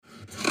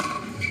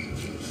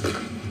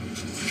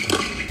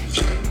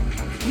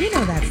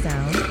know that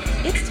sound.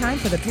 It's time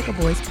for the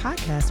Pickleboys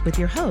podcast with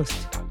your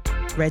host,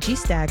 Reggie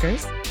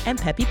Staggers and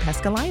Peppy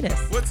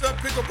Pescalitis. What's up,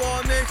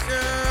 Pickleball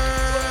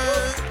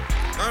Nation?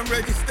 I'm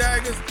Reggie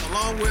Staggers,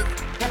 along with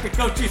Peppy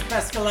Coaches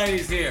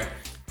Pescalitis here.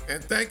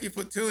 And thank you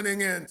for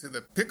tuning in to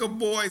the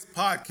Pickleboys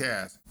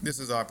podcast. This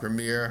is our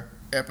premiere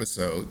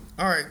episode.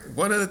 All right,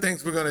 one of the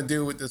things we're going to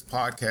do with this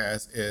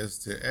podcast is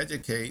to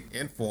educate,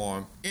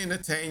 inform,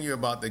 entertain you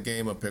about the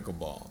game of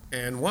pickleball.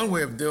 And one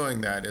way of doing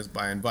that is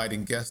by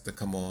inviting guests to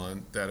come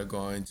on that are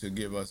going to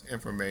give us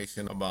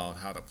information about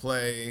how to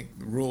play,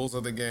 the rules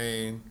of the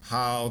game,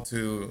 how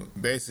to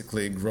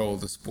basically grow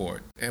the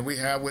sport. And we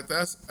have with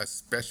us a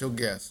special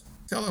guest.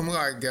 Tell them who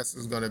our guest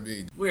is going to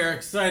be. We are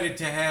excited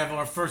to have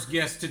our first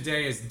guest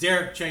today is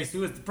Deryck Chase,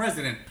 who is the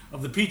president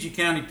of the PG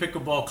County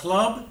Pickleball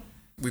Club.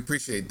 We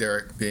appreciate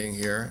Deryck being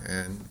here,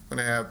 and I'm going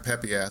to have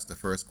Peppy ask the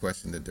first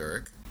question to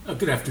Deryck.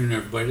 Good afternoon,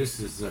 everybody.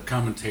 This is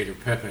commentator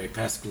Pepe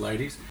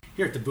Pascalides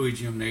here at the Bowie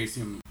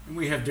Gymnasium. And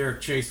we have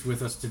Deryck Chase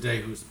with us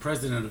today, who is the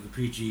president of the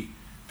PG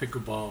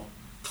Pickleball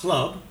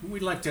Club. And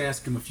we'd like to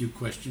ask him a few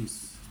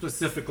questions.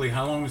 Specifically,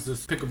 how long has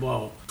this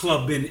pickleball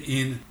club been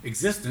in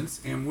existence,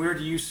 and where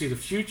do you see the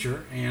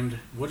future, and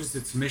what is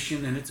its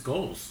mission and its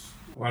goals?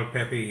 Well,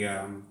 Pepe,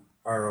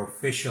 our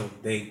official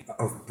date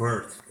of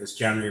birth is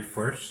January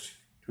 1st,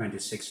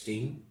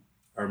 2016.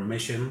 Our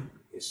mission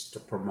is to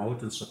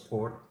promote and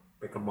support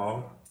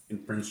pickleball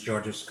in Prince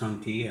George's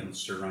County and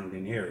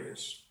surrounding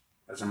areas.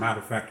 As a matter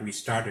of fact, we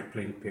started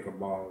playing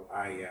pickleball.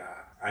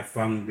 I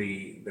found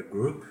the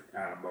group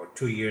about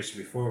 2 years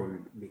before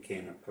we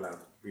became a club.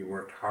 We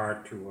worked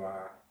hard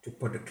to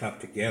put the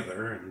club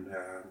together, and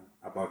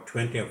about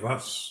 20 of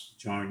us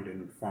joined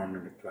and formed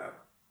the club.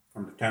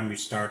 From the time we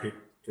started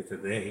to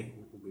today,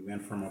 we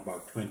went from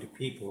about 20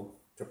 people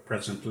to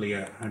presently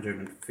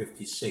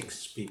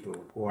 156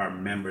 people who are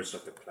members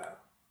of the club.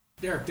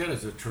 Deryck, that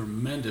is a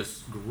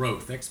tremendous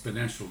growth,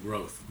 exponential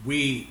growth.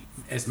 We,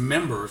 as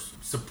members,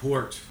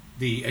 support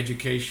the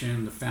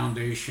education, the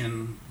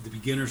foundation, the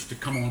beginners to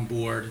come on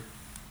board,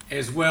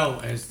 as well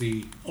as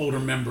the older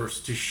members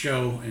to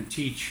show and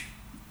teach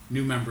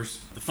new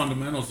members the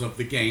fundamentals of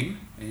the game.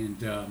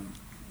 And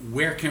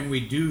where can we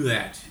do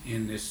that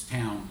in this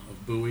town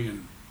of Bowie,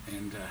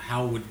 and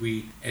how would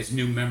we, as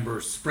new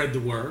members, spread the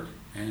word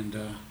and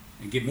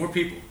get more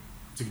people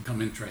to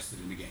become interested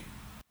in the game?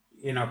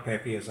 You know,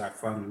 Pepe, as I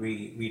found,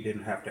 we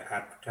didn't have to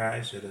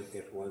advertise it.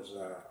 It was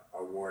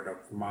a word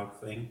of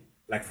mouth thing.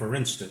 Like, for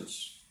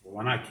instance,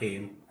 when I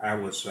came, I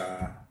was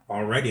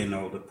already an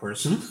older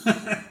person.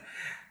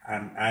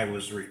 And I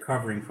was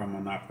recovering from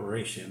an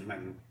operation,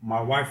 and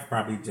my wife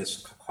probably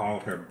just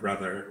called her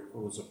brother,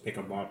 who was a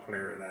pickleball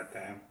player at that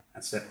time,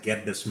 and said,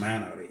 "Get this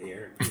man out of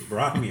here." He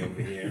brought me over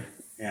here,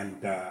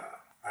 and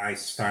I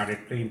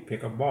started playing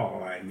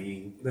pickleball. I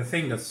mean,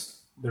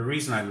 the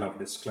reason I love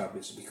this club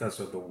is because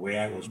of the way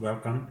I was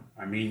welcomed.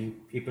 I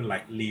mean, people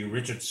like Lee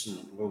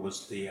Richardson, who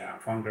was the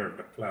founder of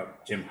the club,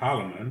 Jim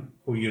Holloman,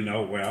 who you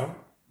know well,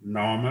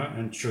 Norma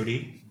and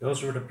Trudy,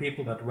 those were the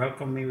people that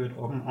welcomed me with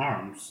open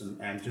arms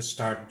and just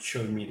started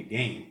showing me the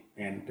game.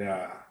 And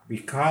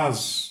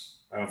because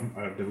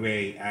of the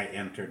way I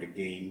entered the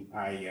game,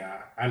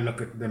 I look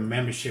at the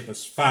membership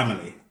as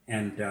family.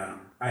 And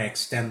I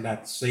extend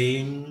that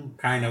same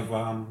kind of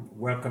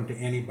welcome to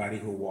anybody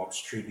who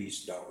walks through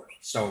these doors.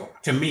 So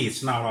to me,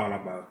 it's not all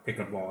about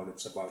pickleball,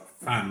 it's about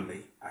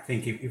family. I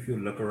think if you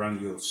look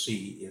around, you'll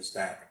see is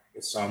that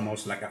it's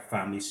almost like a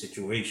family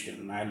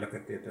situation. I look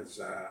at it as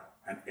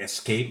an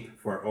escape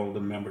for all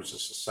the members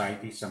of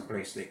society,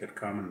 someplace they could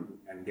come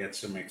and get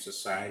some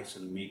exercise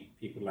and meet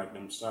people like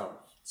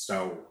themselves.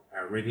 So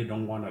I really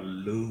don't want to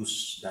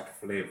lose that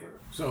flavor.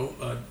 So,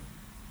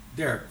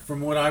 Deryck,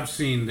 from what I've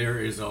seen, there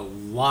is a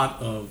lot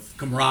of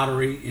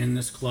camaraderie in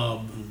this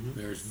club. Mm-hmm.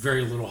 There's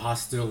very little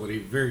hostility,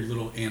 very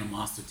little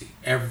animosity.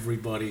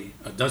 Everybody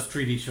does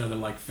treat each other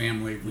like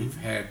family. Mm-hmm. We've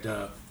had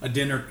a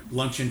dinner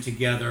luncheon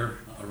together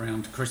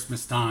around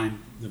Christmas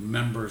time. The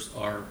members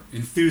are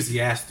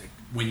enthusiastic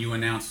when you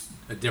announce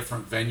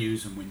different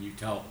venues and when you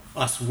tell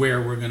us where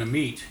we're going to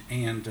meet.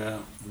 And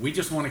we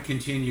just want to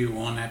continue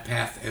on that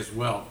path as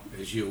well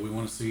as you. We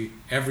want to see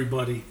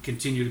everybody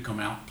continue to come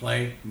out and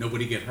play,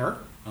 nobody get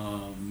hurt,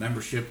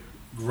 membership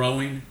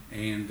growing,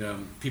 and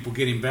people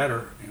getting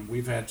better. And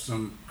we've had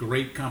some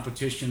great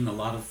competition. A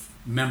lot of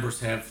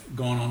members have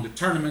gone on to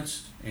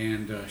tournaments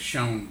and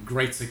shown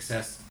great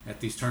success at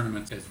these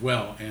tournaments as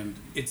well. And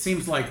it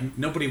seems like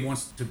nobody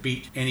wants to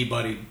beat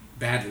anybody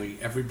badly.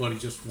 Everybody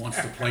just wants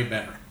to play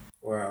better.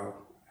 Well,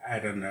 I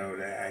don't know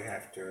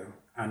that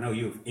I know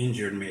you've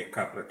injured me a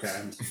couple of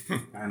times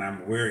and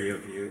I'm wary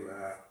of you.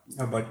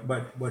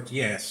 But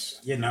yes,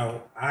 you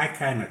know, I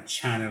kind of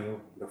channel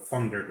the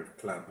founder of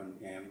the club,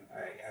 and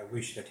I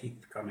wish that he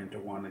could come into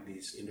one of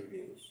these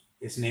interviews.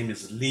 His name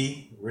is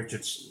Lee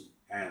Richardson,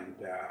 and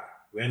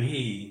when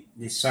he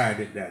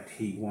decided that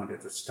he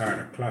wanted to start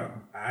a club,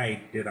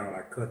 I did all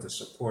I could to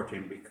support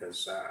him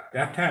because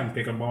that time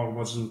pickleball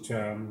wasn't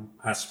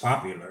as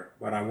popular.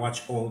 But I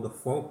watched all the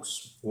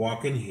folks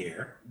walk in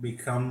here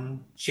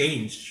become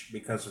changed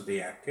because of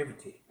the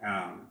activity.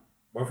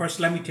 Well, first,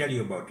 let me tell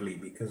you about Lee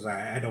because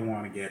I don't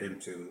want to get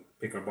into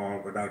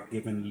pickleball without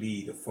giving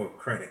Lee the full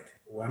credit.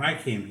 When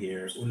I came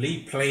here,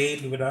 Lee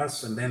played with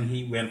us and then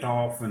he went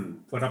off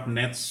and put up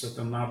nets at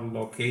another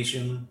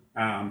location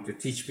to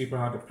teach people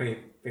how to play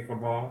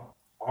pickleball.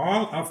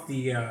 All of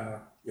the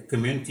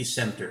community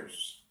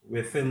centers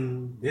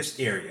within this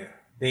area,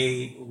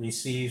 they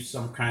receive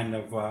some kind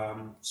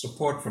of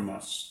support from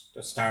us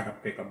to start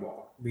up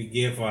pickleball. We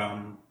give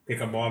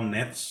pickleball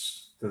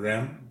nets to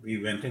them.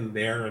 We went in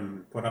there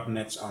and put up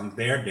nets on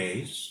their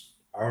days.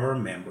 Our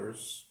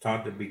members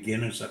taught the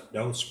beginners at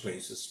those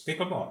places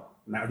pickleball.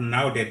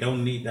 Now they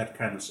don't need that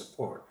kind of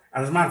support.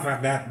 As a matter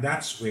of fact,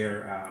 that's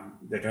where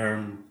the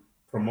term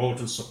promote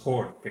and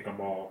support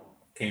pickleball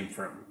came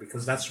from,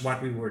 because that's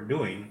what we were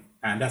doing,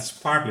 and that's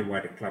partly why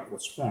the club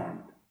was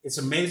formed. It's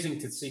amazing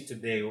to see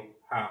today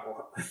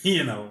how,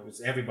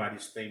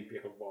 everybody's playing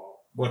pickleball.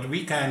 But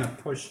we kind of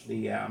pushed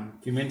the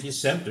community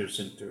centers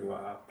into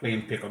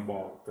playing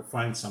pickleball to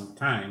find some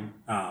time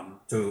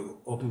to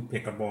open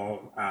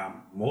pickleball,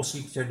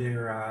 mostly to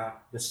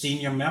the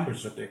senior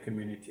members of their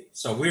community.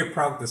 So we're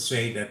proud to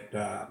say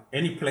that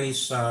any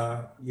place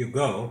you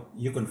go,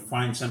 you can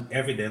find some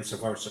evidence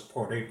of our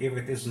support. If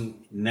it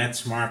isn't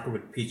nets marked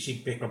with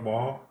peachy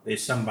pickleball,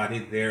 there's somebody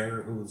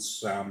there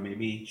who's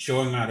maybe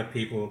showing other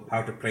people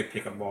how to play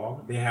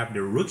pickleball. They have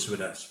the roots with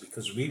us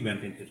because we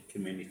went into the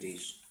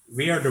communities.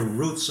 We are the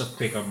roots of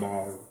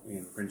pickleball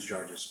in Prince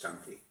George's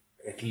County.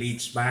 It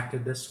leads back to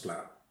this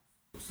club.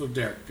 So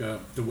Deryck,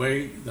 the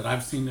way that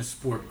I've seen this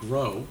sport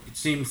grow, it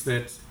seems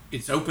that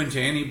it's open to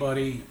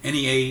anybody,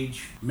 any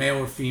age,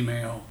 male or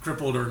female,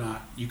 crippled or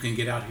not. You can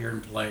get out here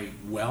and play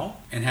well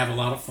and have a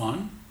lot of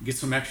fun, get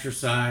some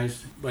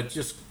exercise, but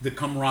just the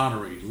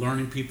camaraderie,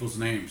 learning people's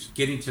names,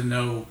 getting to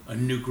know a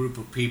new group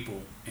of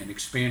people and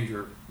expand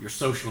your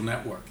social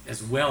network,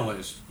 as well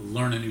as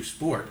learn a new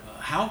sport.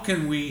 How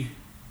can we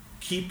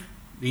keep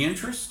the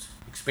interest,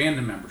 expand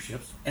the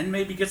memberships, and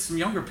maybe get some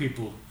younger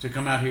people to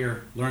come out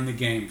here, learn the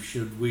game?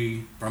 Should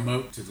we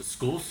promote to the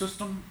school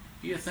system,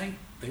 do you think?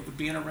 They would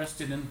be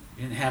interested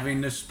in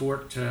having this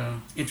sport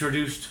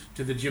introduced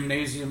to the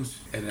gymnasiums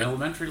at an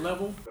elementary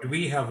level?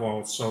 We have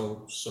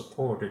also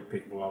supported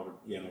pickleball with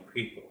younger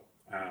people.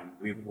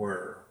 We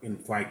were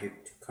invited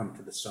to come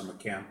to the summer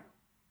camp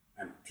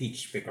and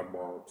teach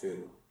pickleball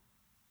to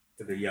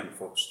the young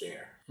folks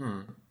there.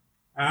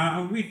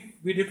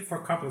 We did it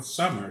for a couple of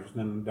summers,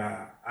 and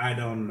I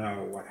don't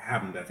know what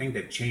happened. I think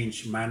they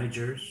changed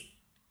managers,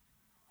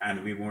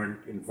 and we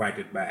weren't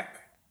invited back,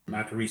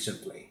 not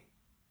recently.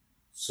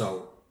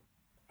 So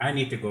I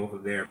need to go over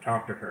there,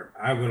 talk to her.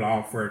 I will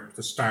offer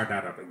to start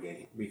that up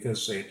again,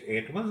 because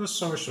it was a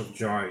source of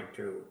joy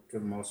to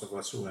most of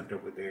us who went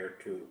over there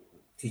to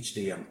teach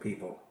the young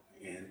people,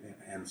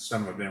 and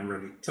some of them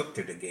really took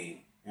to the game,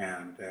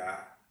 and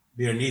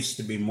there needs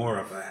to be more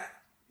of that,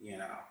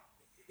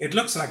 It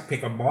looks like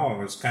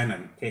pickleball is kind of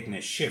taking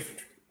a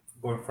shift,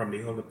 going from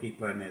the older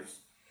people, and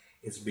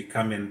it's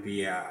becoming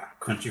the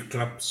country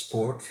club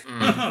sport,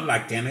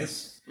 like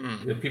tennis.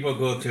 The people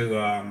go to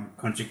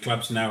country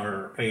clubs now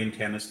are playing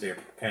tennis. They're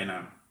kind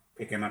of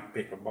picking up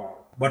pickleball.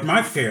 But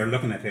my fear,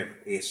 looking at it,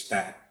 is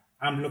that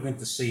I'm looking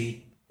to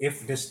see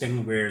if this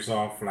thing wears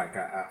off like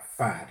a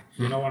fad.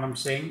 You know what I'm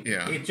saying?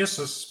 Yeah. It just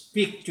a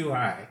peak too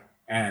high,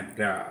 and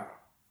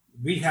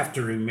we have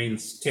to remain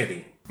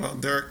steady. Well,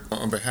 Deryck,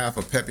 on behalf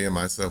of Peppy and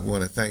myself, we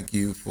want to thank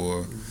you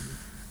for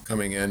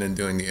coming in and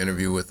doing the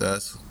interview with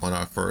us on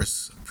our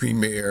first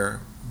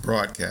premiere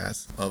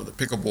broadcast of the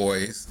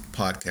Pickleboys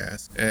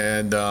podcast,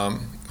 and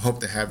hope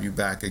to have you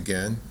back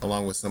again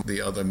along with some of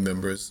the other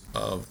members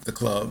of the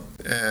club.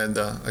 And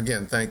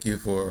again, thank you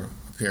for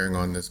appearing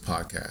on this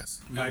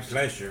podcast. My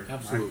pleasure.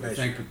 Absolutely. My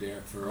pleasure. Thank you,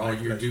 Deryck, for all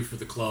you do for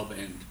the club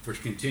and for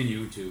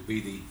continuing to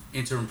be the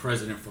interim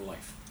president for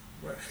life.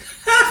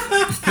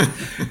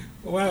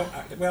 Well,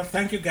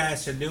 thank you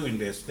guys for doing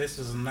this. This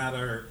is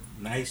another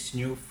nice,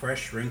 new,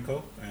 fresh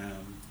wrinkle.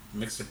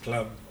 Makes the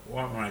club,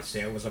 what might I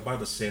say? I was about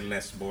to say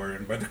less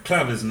boring, but the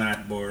club is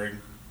not boring.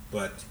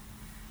 But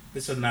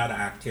this is another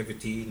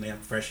activity, a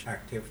fresh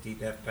activity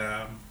that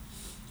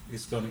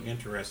is going to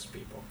interest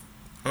people.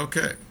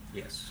 Okay.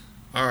 Yes.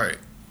 All right.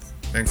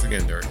 Thanks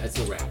again, Deryck. That's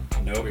a wrap.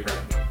 No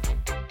problem.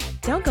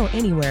 Don't go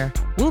anywhere.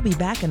 We'll be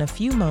back in a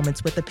few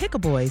moments with the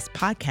Pickleboys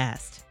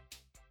podcast.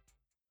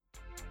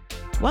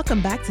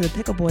 Welcome back to the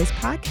Pickleboys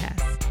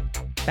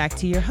podcast. Back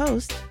to your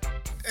host.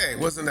 Hey,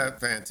 wasn't that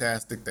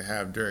fantastic to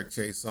have Deryck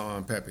Chase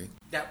on, Peppy?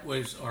 That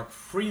was our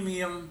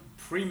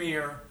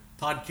premier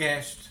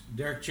podcast.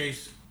 Deryck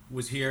Chase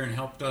was here and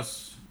helped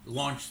us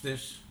launch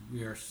this.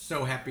 We are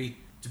so happy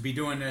to be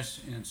doing this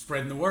and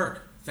spreading the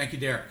word. Thank you,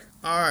 Deryck.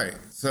 All right,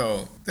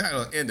 so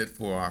that'll end it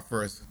for our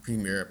first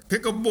premiere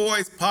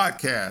Pickleboys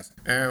podcast.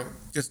 And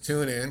just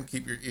tune in,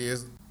 keep your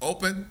ears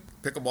open,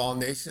 Pickleball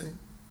Nation,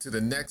 to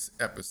the next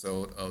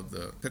episode of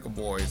the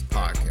Pickleboys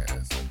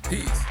podcast.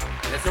 Peace.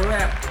 That's a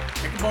wrap.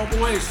 Pickleball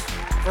boys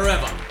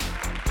forever.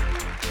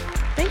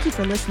 Thank you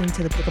for listening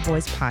to the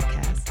Pickleboys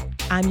podcast.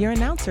 I'm your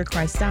announcer,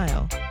 Christ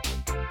Style.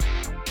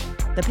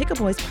 The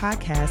Pickleboys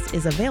podcast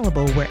is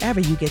available wherever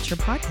you get your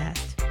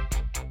podcast.